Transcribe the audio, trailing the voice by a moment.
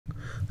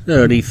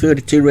So the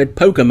 32 red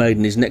Poker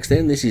Maiden is next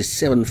then. This is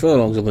 7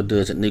 furlongs on the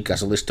dirt at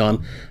Newcastle this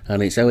time,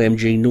 and it's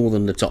OMG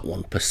Northern the top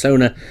one.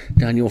 Persona,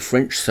 Daniel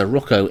French,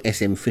 Sirocco,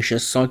 SM Fisher,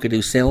 Psycho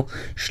Du Sel,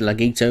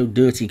 Schlagito,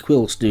 Dirty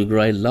Quill, Stu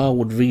Gray,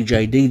 Larwood,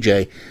 VJ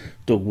DJ,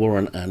 Doug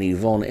Warren and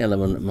Yvonne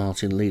Element,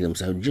 Martin Leadham.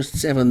 So just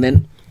 7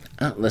 then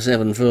at the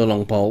 7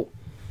 furlong pole,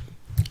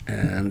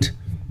 and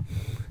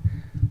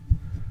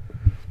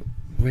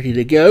ready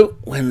to go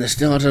when the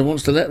starter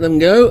wants to let them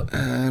go,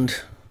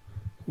 and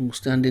all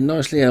standing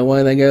nicely.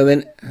 Away they go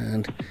then,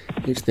 and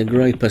it's the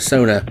grey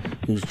Persona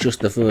who's just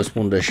the first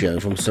one to show,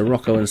 from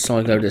Sirocco and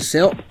Psycho Du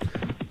Sel.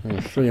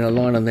 3 in a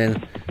line, and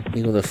then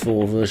the other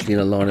 4 virtually in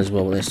a line as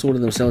well. They've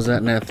sorted themselves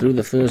out now through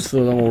the first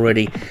furlong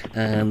already,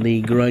 and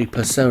the grey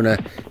Persona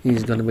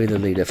is going to be the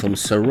leader, from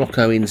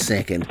Sirocco in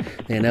second.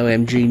 Then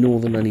OMG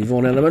Northern and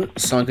Yvonne Element,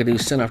 Psycho Du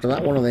Sel after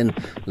that one, and then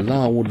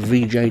Larwood,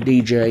 VJ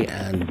DJ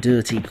and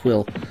Dirty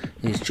Quill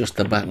is just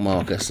the back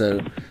marker.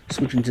 So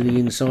switching to the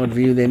inside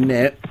view then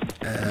now,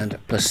 and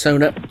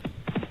Persona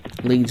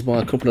leads by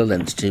a couple of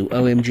lengths to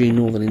OMG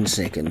Northern in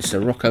second.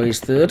 Sirocco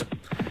is third,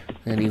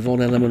 then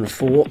Yvonne Element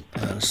 4,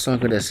 and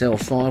Psycho Du Sel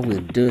 5,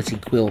 with Dirty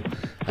Quill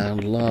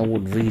and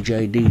Larwood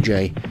VJ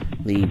DJ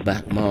the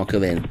back marker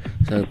then.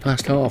 So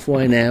past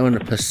halfway now,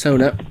 and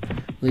Persona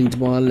leads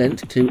by a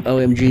length to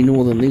OMG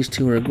Northern. These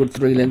two are a good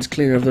 3 lengths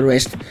clear of the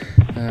rest.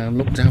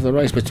 Look to have the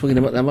race between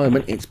them at the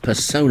moment. It's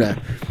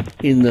Persona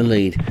in the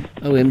lead.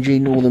 OMG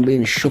Northern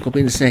being shook up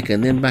in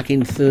second. Then back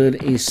in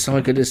third is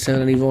Psycho Du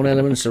Sel and Yvonne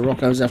Element.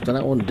 Sirocco's after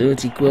that one,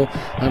 Dirty Quill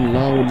and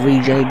Larwood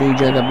VJ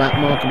DJ the back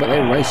marker. But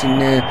they're racing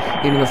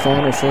now into the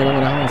final furlong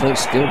and a half.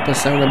 It's still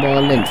Persona by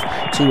a length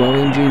to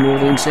OMG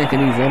Northern in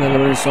second. Yvonne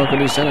Element and Psycho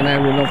Du Sel now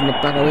running off in the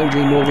back.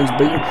 OMG Northern's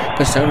beaten.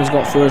 Persona's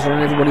got first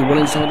on everybody well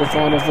inside the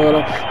final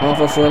furlong.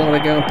 Half a furlong to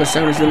go, and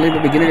Persona's the lead,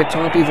 but beginning to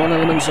type. Yvonne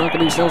Element, Psycho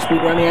Du Sel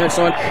sweep round the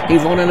outside.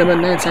 Yvonne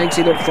Element now takes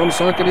it up from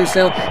Psycho Du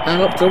Sel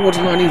and up towards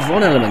the line.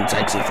 Yvonne Element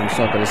takes it from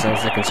Psycho Du Sel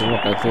second,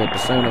 Sirocco third,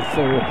 Persona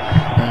 4,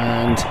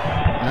 and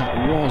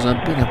that was a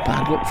bit of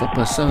bad luck for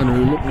Persona,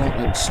 who looked like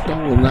they'd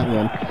stolen that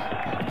one.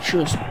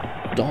 Just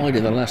died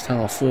in the last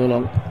half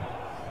furlong.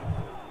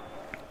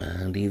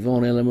 And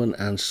Yvonne Element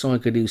and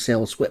Psycho Du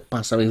Sel swept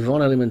past. So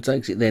Yvonne Element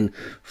takes it then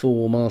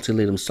for Martin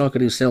Leadham. Psycho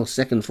Du Sel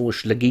second for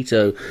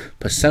Schlagito.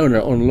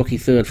 Persona unlucky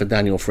third for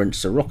Daniel French.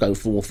 Sirocco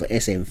fourth for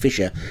SM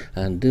Fisher.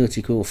 And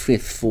Dirty Quill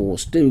fifth for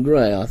Stu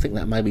Gray. I think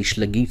that may be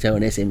Schlagito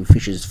and SM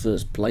Fisher's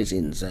first place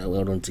in. So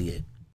well done to you.